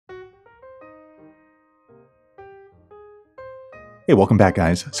Hey, welcome back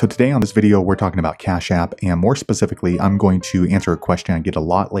guys. So today on this video, we're talking about Cash App, and more specifically, I'm going to answer a question I get a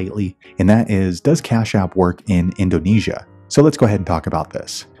lot lately, and that is, does Cash App work in Indonesia? So let's go ahead and talk about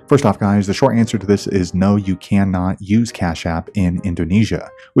this. First off guys, the short answer to this is no, you cannot use Cash App in Indonesia,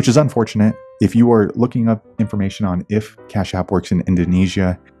 which is unfortunate. If you are looking up information on if Cash App works in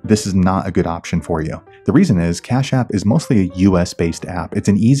Indonesia, this is not a good option for you. The reason is Cash App is mostly a US-based app. It's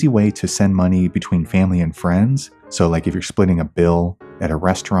an easy way to send money between family and friends. So like if you're splitting a bill at a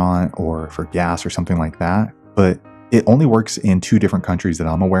restaurant or for gas or something like that, but it only works in two different countries that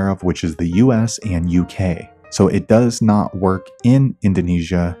I'm aware of, which is the US and UK. So it does not work in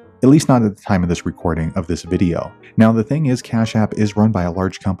Indonesia, at least not at the time of this recording of this video. Now the thing is, Cash App is run by a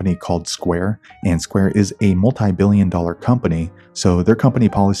large company called Square, and Square is a multi-billion-dollar company, so their company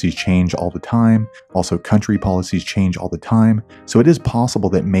policies change all the time. Also country policies change all the time. So it is possible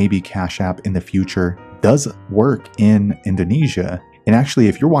that maybe Cash App in the future does work in Indonesia. And actually,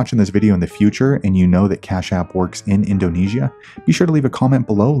 if you're watching this video in the future and you know that Cash App works in Indonesia, be sure to leave a comment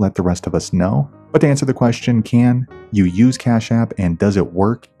below, let the rest of us know. But to answer the question, can you use Cash App and does it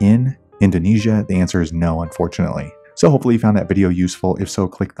work in Indonesia? The answer is no, unfortunately. So hopefully you found that video useful. If so,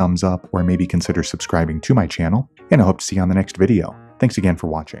 click thumbs up or maybe consider subscribing to my channel, and I hope to see you on the next video. Thanks again for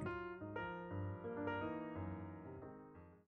watching.